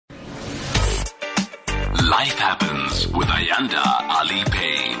Life Happens with Ayanda Ali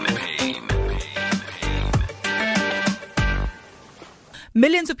Payne.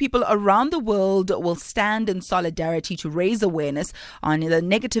 Millions of people around the world will stand in solidarity to raise awareness on the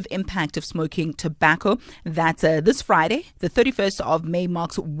negative impact of smoking tobacco. That's this Friday, the 31st of May,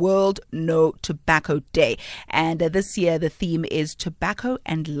 marks World No Tobacco Day. And this year, the theme is tobacco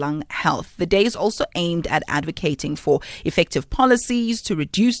and lung health. The day is also aimed at advocating for effective policies to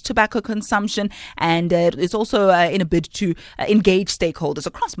reduce tobacco consumption. And it's also in a bid to engage stakeholders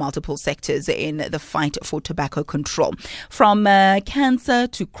across multiple sectors in the fight for tobacco control. From cancer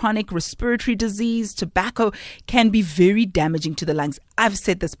to chronic respiratory disease, tobacco can be very damaging to the lungs. I've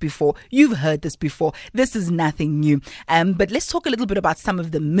said this before. You've heard this before. This is nothing new. But let's talk a little bit about some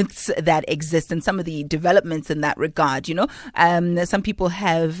of the myths that exist and some of the developments in that regard. Some people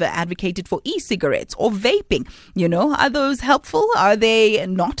have advocated for e-cigarettes or vaping. Are those helpful? Are they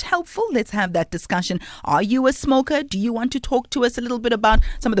not helpful? Let's have that discussion. Are you a smoker? Do you want to talk to us a little bit about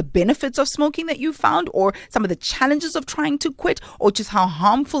some of the benefits of smoking that you found, or some of the challenges of trying to quit, or just how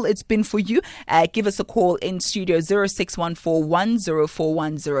harmful it's been for you? Give us a call in studio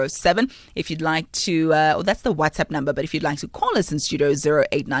 0614104107 if you'd like to, that's the WhatsApp number, but if you'd like to call us in studio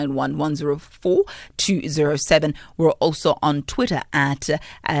 0891104207. We're also on Twitter at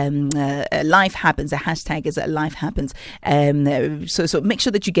Life Happens. The hashtag is Life Happens. So make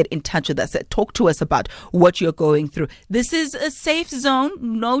sure that you get in touch with us. Talk to us about what you're going through. This is a safe zone,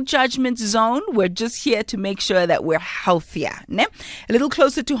 no judgment zone. We're just here to make sure that we're healthier. Ne? A little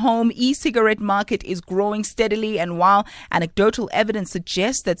closer to home, e-cigarette market is growing steadily, and while anecdotal evidence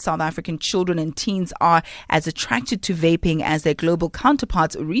suggests that South African children and teens are as attracted to vaping as their global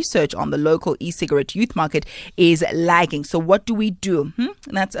counterparts, research on the local e-cigarette youth market is lagging. So what do we do?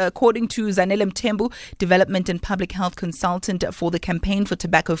 That's according to Zanele Mthembu, development and public health consultant for the Campaign for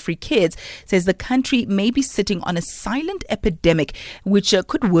Tobacco-Free Kids, says the country may be sitting on a silent epidemic which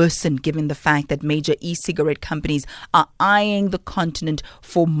could worsen given the fact that major e-cigarette companies are eyeing the continent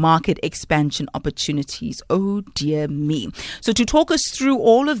for market expansion opportunities. Oh dear me. So to talk us through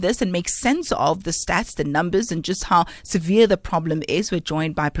all of this and make sense of the stats, the numbers, and just how severe the problem is, we're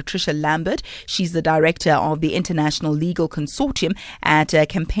joined by Patricia Lambert. She's the director of the International Legal Consortium at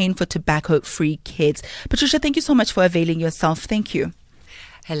Campaign for Tobacco-Free Kids. Patricia, thank you so much for availing yourself. Thank you.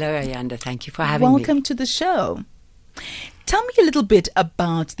 Hello, Ayanda. Thank you for having me. Welcome to the show. Tell me a little bit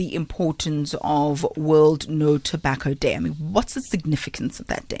about the importance of World No Tobacco Day. I mean, what's the significance of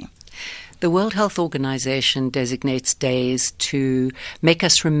that day? The World Health Organization designates days to make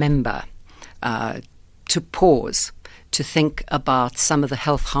us remember, to pause, to think about some of the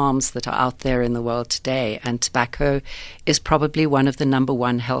health harms that are out there in the world today. And tobacco is probably one of the number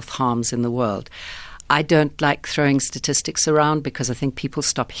one health harms in the world. I don't like throwing statistics around because I think people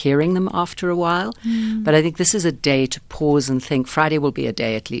stop hearing them after a while. But I think this is a day to pause and think. Friday will be a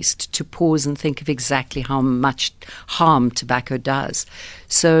day at least to pause and think of exactly how much harm tobacco does.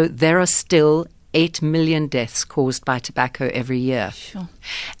 So there are still 8 million deaths caused by tobacco every year. Sure.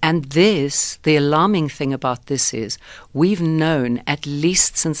 And the alarming thing about this is we've known at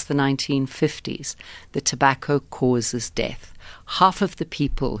least since the 1950s that tobacco causes death. Half of the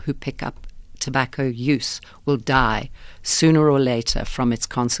people who pick up tobacco use will die sooner or later from its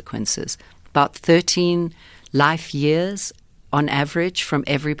consequences. About 13 life years on average from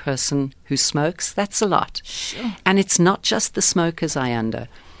every person who smokes. That's a lot. Sure. And it's not just the smokers, Ayanda.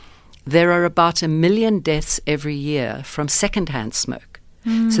 There are about 1 million deaths every year from secondhand smoke.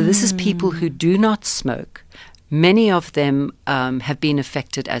 So this is people who do not smoke. Many of them have been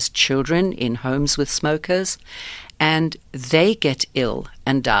affected as children in homes with smokers, and they get ill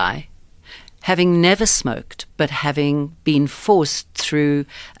and die, having never smoked, but having been forced through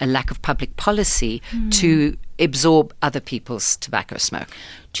a lack of public policy to absorb other people's tobacco smoke.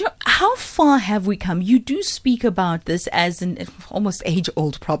 Do you know, how far have we come? You do speak about this as an almost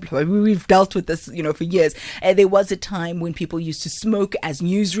age-old problem. I mean, we've dealt with this, for years. There was a time when people used to smoke as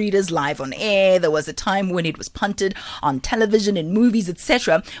newsreaders live on air. There was a time when it was punted on television and movies,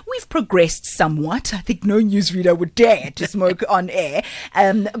 etc. We've progressed somewhat. I think no newsreader would dare to smoke on air.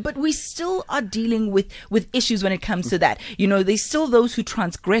 But we still are dealing with issues when it comes to that. There's still those who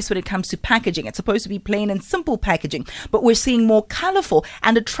transgress when it comes to packaging. It's supposed to be plain and simple packaging, but we're seeing more colorful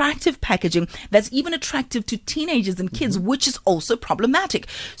and attractive packaging that's even attractive to teenagers and kids, which is also problematic.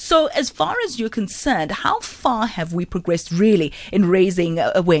 So as far as you're concerned, how far have we progressed really in raising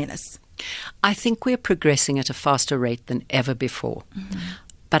awareness? I think we're progressing at a faster rate than ever before.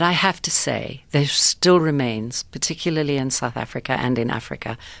 But I have to say, there still remains, particularly in South Africa and in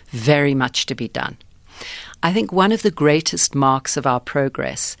Africa, very much to be done. I think one of the greatest marks of our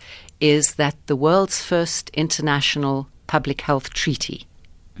progress is that the world's first international public health treaty,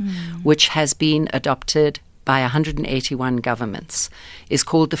 which has been adopted by 181 governments, is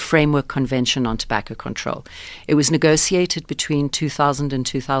called the Framework Convention on Tobacco Control. It was negotiated between 2000 and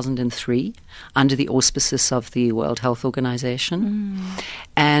 2003 under the auspices of the World Health Organization.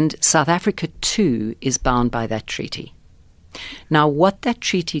 And South Africa, too, is bound by that treaty. Now, what that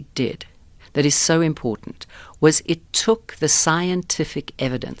treaty did that is so important was it took the scientific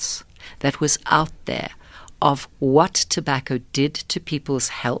evidence that was out there of what tobacco did to people's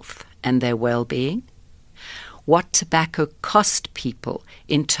health and their well-being, what tobacco cost people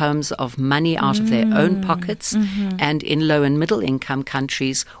in terms of money out of their own pockets, and in low and middle income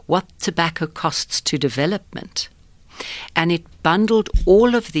countries, what tobacco costs to development. And it bundled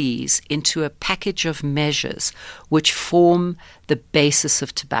all of these into a package of measures which form the basis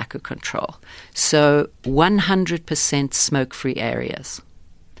of tobacco control. So 100% smoke-free areas,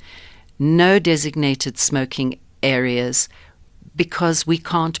 no designated smoking areas, because we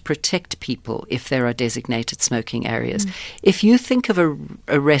can't protect people if there are designated smoking areas. If you think of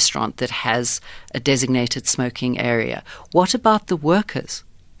a restaurant that has a designated smoking area, what about the workers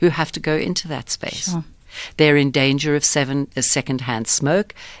who have to go into that space? Sure. They're in danger of second-hand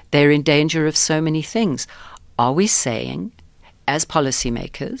smoke. They're in danger of so many things. Are we saying, as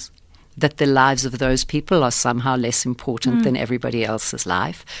policymakers, that the lives of those people are somehow less important than everybody else's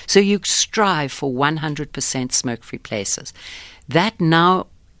life? So you strive for 100% smoke-free places. That now,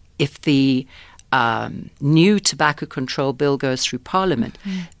 if the new tobacco control bill goes through Parliament,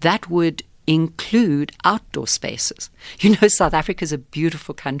 that would include outdoor spaces. You know, South Africa is a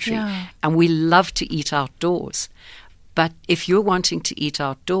beautiful country, and we love to eat outdoors. But if you're wanting to eat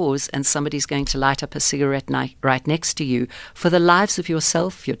outdoors and somebody's going to light up a cigarette right next to you, for the lives of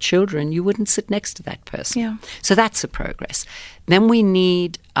yourself, your children, you wouldn't sit next to that person. Yeah. So that's a progress. Then we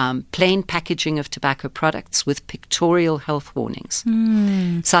need plain packaging of tobacco products with pictorial health warnings.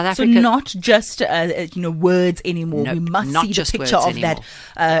 South Africa, So not just words anymore. No, we must not see the just picture words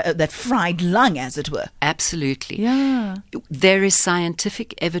of that fried lung, as it were. absolutely. Yeah. There is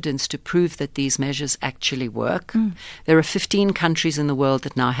scientific evidence to prove that these measures actually work. There are 15 countries in the world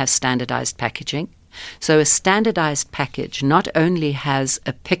that now have standardized packaging. So a standardized package not only has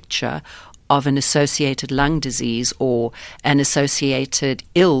a picture of an associated lung disease or an associated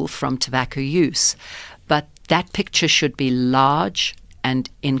ill from tobacco use, but that picture should be large and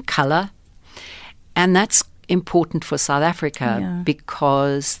in color. And that's important for South Africa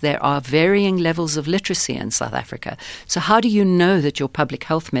because there are varying levels of literacy in South Africa. So how do you know that your public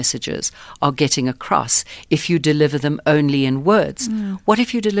health messages are getting across if you deliver them only in words? What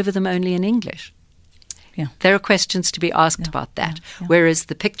if you deliver them only in English? Yeah. There are questions to be asked about that, whereas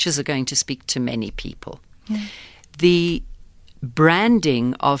the pictures are going to speak to many people. The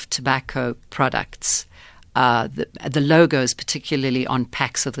branding of tobacco products, the logos, particularly on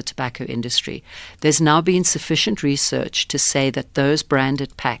packs of the tobacco industry, there's now been sufficient research to say that those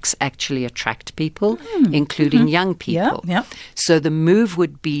branded packs actually attract people, including young people. So the move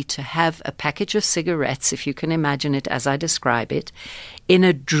would be to have a package of cigarettes, if you can imagine it as I describe it, in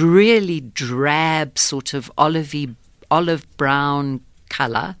a really drab sort of olive brown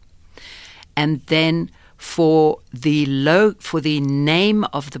color, and then for the name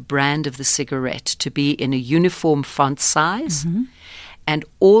of the brand of the cigarette to be in a uniform font size, and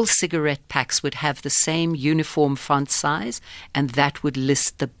all cigarette packs would have the same uniform font size, and that would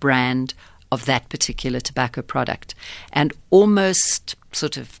list the brand of that particular tobacco product. And almost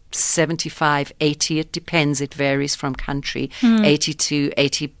sort of 75, 80, it depends, it varies from country, 80 to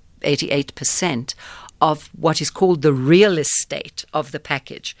 88% of what is called the real estate of the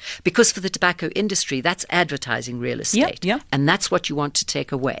package. Because for the tobacco industry, that's advertising real estate. And that's what you want to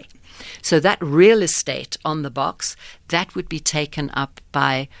take away. So that real estate on the box, that would be taken up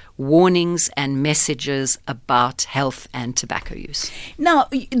by warnings and messages about health and tobacco use. Now,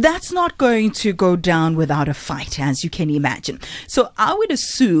 that's not going to go down without a fight, as you can imagine. So I would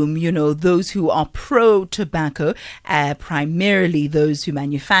assume, those who are pro-tobacco, primarily those who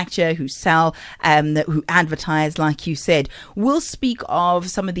manufacture, who sell, who advertise, like you said, will speak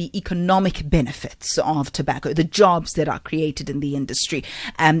of some of the economic benefits of tobacco, the jobs that are created in the industry,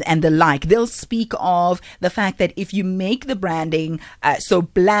 and the like. They'll speak of the fact that if you make the branding so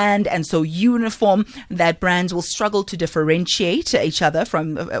bland and so uniform that brands will struggle to differentiate each other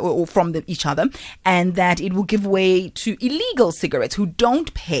from each other, and that it will give way to illegal cigarettes who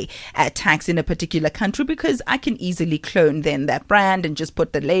don't pay tax in a particular country, because I can easily clone then that brand and just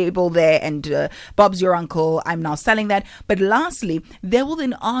put the label there and Bob's your uncle, I'm now selling that. But lastly, they will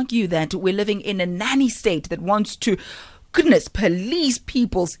then argue that we're living in a nanny state that wants to goodness, police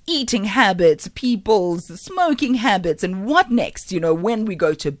people's eating habits, people's smoking habits, and what next? When we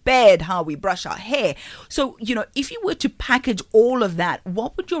go to bed, how we brush our hair. So, if you were to package all of that,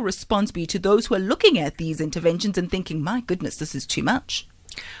 what would your response be to those who are looking at these interventions and thinking, my goodness, this is too much?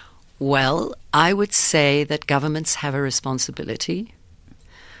 Well, I would say that governments have a responsibility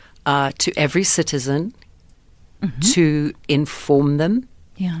to every citizen to inform them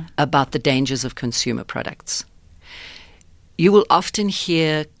about the dangers of consumer products. You will often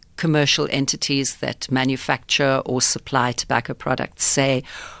hear commercial entities that manufacture or supply tobacco products say,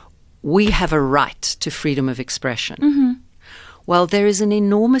 we have a right to freedom of expression. Well, there is an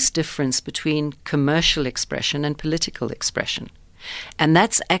enormous difference between commercial expression and political expression. And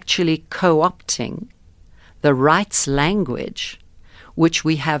that's actually co-opting the rights language which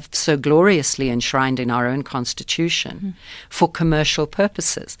we have so gloriously enshrined in our own constitution for commercial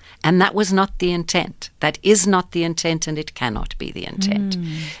purposes. And that was not the intent. That is not the intent, and it cannot be the intent.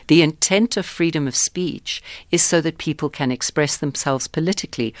 The intent of freedom of speech is so that people can express themselves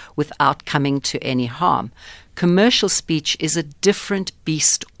politically without coming to any harm. Commercial speech is a different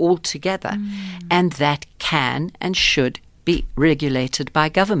beast altogether, and that can and should be regulated by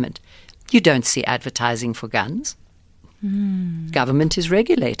government. You don't see advertising for guns. Government is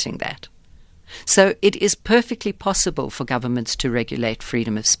regulating that. So it is perfectly possible for governments to regulate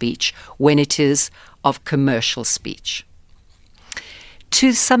freedom of speech when it is of commercial speech.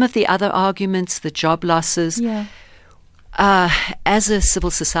 To some of the other arguments, the job losses, as a civil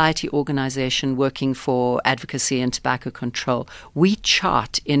society organization working for advocacy and tobacco control, we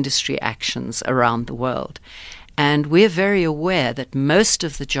chart industry actions around the world. And we're very aware that most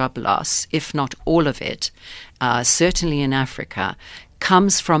of the job loss, if not all of it, certainly in Africa,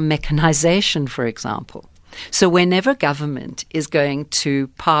 comes from mechanization, for example. So whenever government is going to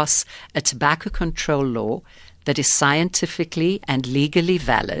pass a tobacco control law that is scientifically and legally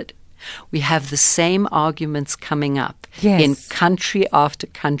valid, we have the same arguments coming up in country after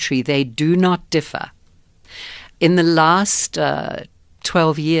country. They do not differ. In the last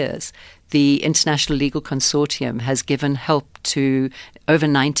 12 years, the International Legal Consortium has given help to over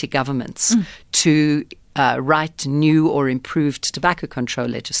 90 governments to write new or improved tobacco control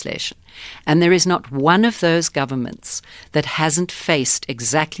legislation. And there is not one of those governments that hasn't faced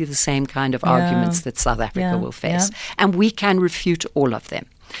exactly the same kind of arguments that South Africa will face. And we can refute all of them.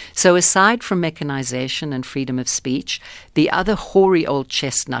 So aside from mechanization and freedom of speech, the other hoary old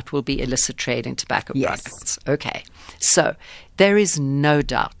chestnut will be illicit trade in tobacco products. Okay. So there is no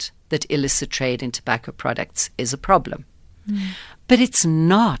doubt that illicit trade in tobacco products is a problem. But it's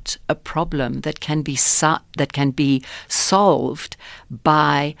not a problem that can be solved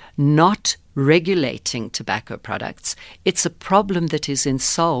by not regulating tobacco products. It's a problem that is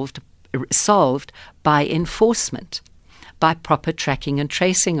solved by enforcement, by proper tracking and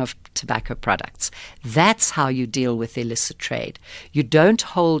tracing of tobacco products. That's how you deal with illicit trade. You don't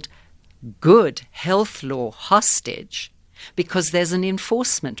hold good health law hostage because there's an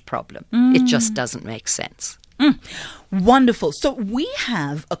enforcement problem. It just doesn't make sense. Wonderful. So we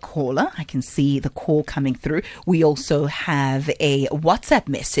have a caller. I can see the call coming through. We also have a WhatsApp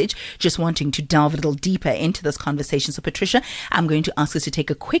message just wanting to delve a little deeper into this conversation. So Patricia, I'm going to ask us to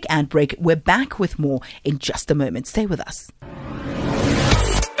take a quick ad break. We're back with more in just a moment. Stay with us.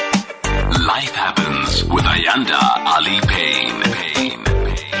 Life Happens with Ayanda Ali Payne.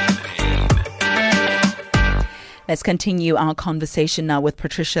 Let's continue our conversation now with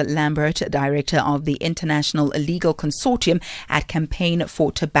Patricia Lambert, Director of the International Legal Consortium at Campaign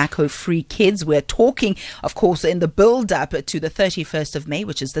for Tobacco-Free Kids. We're talking, of course, in the build-up to the 31st of May,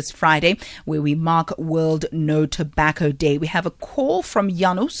 which is this Friday, where we mark World No Tobacco Day. We have a call from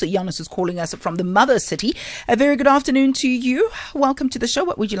Janus. Janus is calling us from the mother city. A very good afternoon to you. Welcome to the show.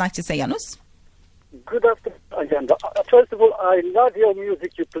 What would you like to say, Janus? Good afternoon, Ayanda. First of all, I love your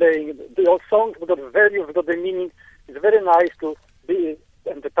music you're playing. Your songs have got value, have got the meaning. It's very nice to be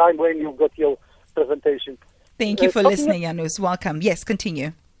at the time when you got your presentation. Thank you for listening, Janus. Welcome. Yes,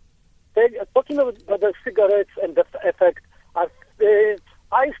 continue. Talking about the cigarettes and the effect,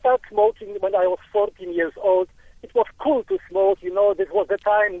 I started smoking when I was 14 years old. It was cool to smoke. You know, this was the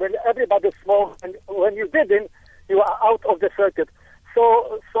time when everybody smoked, and when you didn't, you were out of the circuit.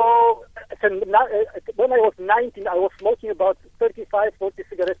 So when I was 19, I was smoking about 35, 40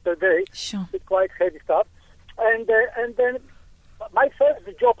 cigarettes per day. Sure. It's quite heavy stuff. And then my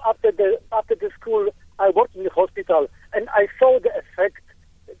first job after the school, I worked in the hospital, and I saw the effect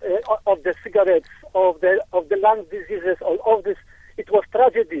of the cigarettes, of the lung diseases, of this. It was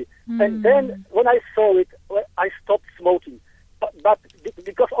tragedy. And then when I saw it, I stopped smoking. But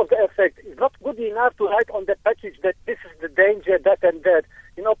because of the effect, it's not good enough to write on the package that this is the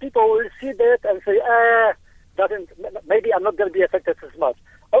people will see that and say, maybe I'm not going to be affected as much.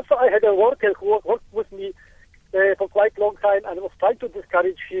 Also, I had a worker who worked with me for quite a long time and was trying to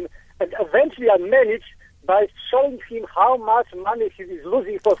discourage him. And eventually I managed by showing him how much money he is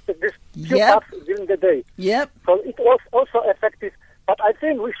losing for this few puffs during the day. Yep. So it was also effective. But I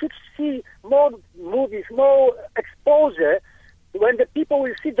think we should see more movies, more exposure when the people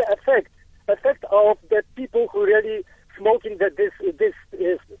will see the effect of the people who really smoking this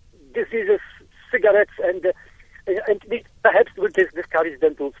diseases, cigarettes, and perhaps will discourage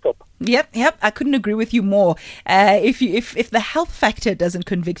them to stop. Yep. I couldn't agree with you more. If the health factor doesn't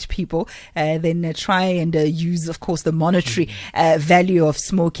convict people, then try and use, of course, the monetary value of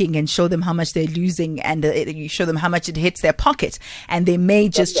smoking and show them how much they're losing, and you show them how much it hits their pocket, and they may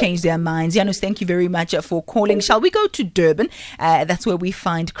just change their minds. Janos, thank you very much for calling. Shall we go to Durban? That's where we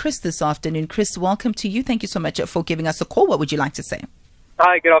find Chris this afternoon. Chris, welcome to you. Thank you so much for giving us a call. What would you like to say?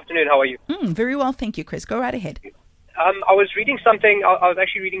 Hi, good afternoon. How are you? Very well, thank you, Chris. Go right ahead. I was reading something. I was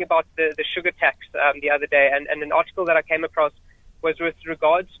actually reading about the sugar tax the other day, and an article that I came across was with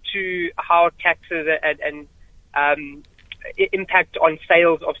regards to how taxes and impact on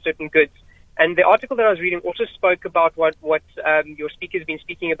sales of certain goods. And the article that I was reading also spoke about what your speaker's been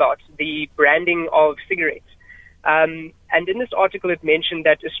speaking about, the branding of cigarettes. And in this article, it mentioned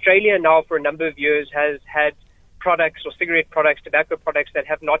that Australia now for a number of years has had products or cigarette products, tobacco products that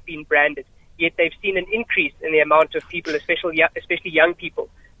have not been branded. Yet they've seen an increase in the amount of people, especially young people,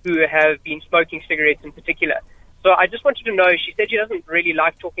 who have been smoking cigarettes in particular. So I just wanted to know, she said she doesn't really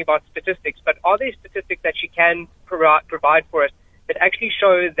like talking about statistics, but are there statistics that she can provide for us that actually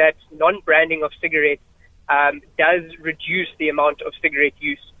show that non-branding of cigarettes does reduce the amount of cigarette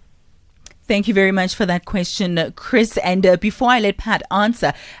use? Thank you very much for that question, Chris. And before I let Pat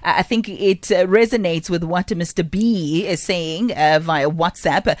answer, I think it resonates with what Mr. B is saying via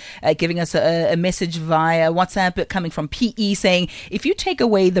WhatsApp, giving us a message via WhatsApp coming from PE saying, if you take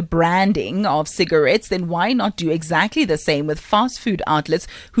away the branding of cigarettes, then why not do exactly the same with fast food outlets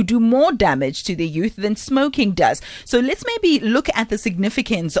who do more damage to the youth than smoking does? So let's maybe look at the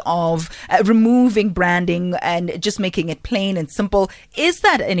significance of removing branding and just making it plain and simple. Is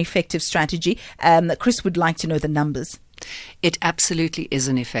that an effective strategy? Chris would like to know the numbers. It absolutely is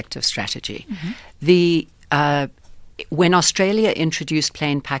an effective strategy. When Australia introduced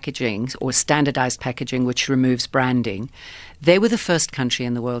plain packaging or standardized packaging, which removes branding, they were the first country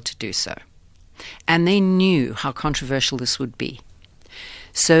in the world to do so. And they knew how controversial this would be.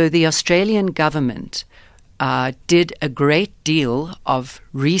 So the Australian government did a great deal of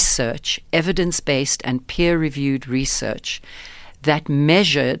research, evidence-based and peer-reviewed research that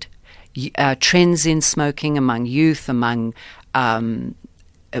measured trends in smoking among youth, among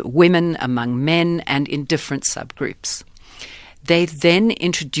women, among men, and in different subgroups. They then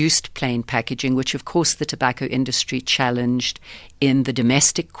introduced plain packaging, which of course the tobacco industry challenged in the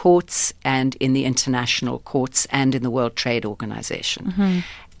domestic courts and in the international courts and in the World Trade Organization.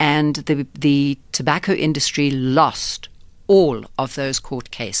 And the tobacco industry lost all of those court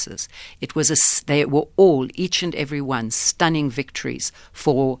cases. They were all, each and every one, stunning victories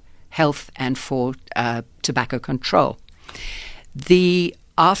for health and for tobacco control.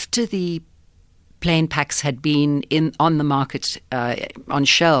 After the plain packs had been on the market on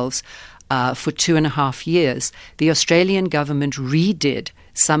shelves for 2.5 years, the Australian government redid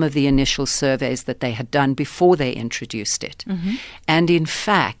some of the initial surveys that they had done before they introduced it. And in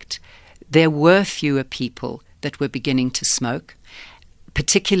fact, there were fewer people that were beginning to smoke,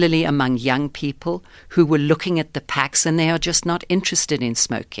 particularly among young people who were looking at the packs and they are just not interested in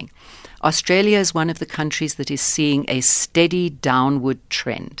smoking. Australia is one of the countries that is seeing a steady downward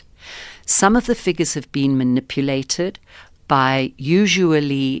trend. Some of the figures have been manipulated by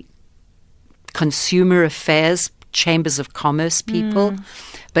usually consumer affairs, chambers of commerce people.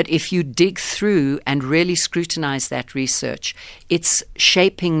 But if you dig through and really scrutinize that research, it's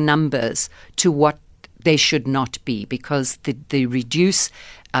shaping numbers to what they should not be, because the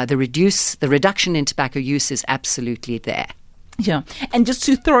reduction in tobacco use is absolutely there. Yeah, and just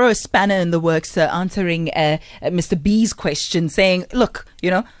to throw a spanner in the works, answering Mr. B's question, saying, look,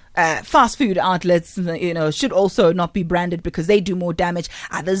 fast food outlets, should also not be branded because they do more damage.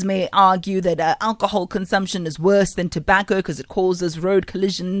 Others may argue that alcohol consumption is worse than tobacco because it causes road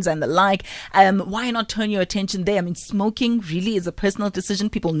collisions and the like. Why not turn your attention there? I mean, smoking really is a personal decision.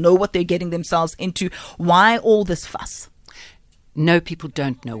 People know what they're getting themselves into. Why all this fuss? No, people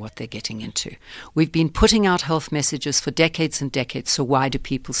don't know what they're getting into. We've been putting out health messages for decades and decades, so why do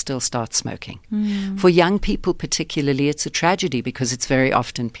people still start smoking? For young people particularly, it's a tragedy because it's very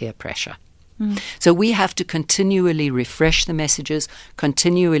often peer pressure. So we have to continually refresh the messages,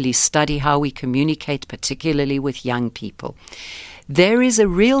 continually study how we communicate, particularly with young people. There is a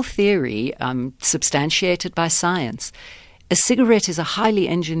real theory substantiated by science. A cigarette is a highly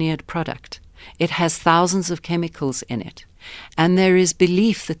engineered product. It has thousands of chemicals in it. And there is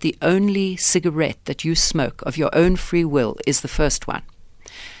belief that the only cigarette that you smoke of your own free will is the first one.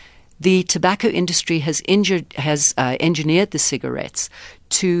 The tobacco industry has engineered the cigarettes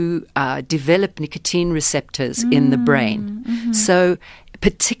to develop nicotine receptors in the brain. So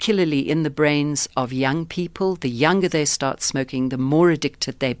particularly in the brains of young people, the younger they start smoking, the more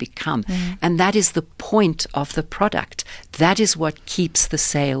addicted they become. And that is the point of the product. That is what keeps the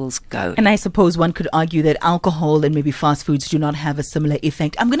sales going. And I suppose one could argue that alcohol and maybe fast foods do not have a similar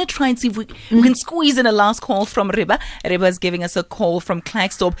effect. I'm going to try and see if we can squeeze in a last call from Riba. Riba is giving us a call from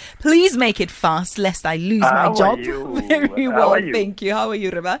Klerksdorp. Please make it fast, lest I lose my job. Very well, thank you. How are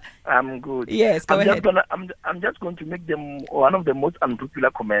you, Riba? I'm good. Yes, go ahead. I'm just going to make them one of the most unpopular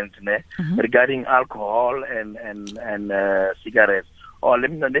comments regarding alcohol and cigarettes. Or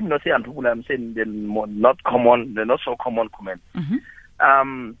let me not say unpopular. I'm saying the not so common comment.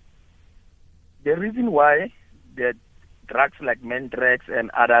 The reason why the drugs like Menthrex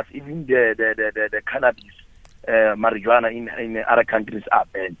and others, even the cannabis, marijuana in other countries are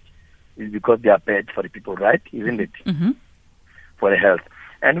banned is because they are bad for the people, right? Isn't it? For the health.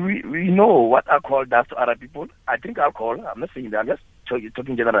 And we know what alcohol does to other people. I think alcohol, I'm not saying that, I'm just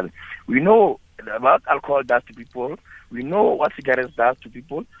talking generally. We know what alcohol does to people. We know what cigarettes does to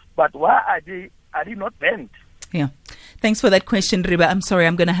people. But why are they not banned? Yeah. Thanks for that question, Riba. I'm sorry,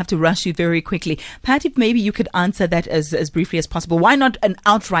 I'm going to have to rush you very quickly. Pat, if maybe you could answer that as briefly as possible. Why not an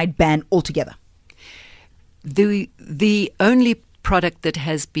outright ban altogether? The only product that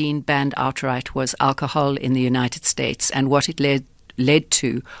has been banned outright was alcohol in the United States, and what it led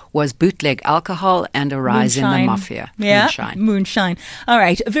to was bootleg alcohol and a rise in the mafia. Yeah, moonshine. All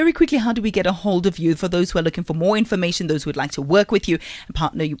right. Very quickly, how do we get a hold of you for those who are looking for more information, those who would like to work with you and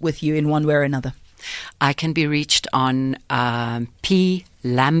partner with you in one way or another? I can be reached on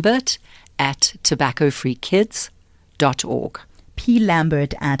plambert@tobaccofreekids.org.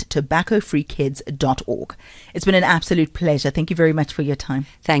 plambert@tobaccofreekids.org. It's been an absolute pleasure. Thank you very much for your time.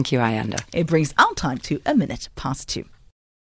 Thank you, Ayanda. It brings our time to 2:01.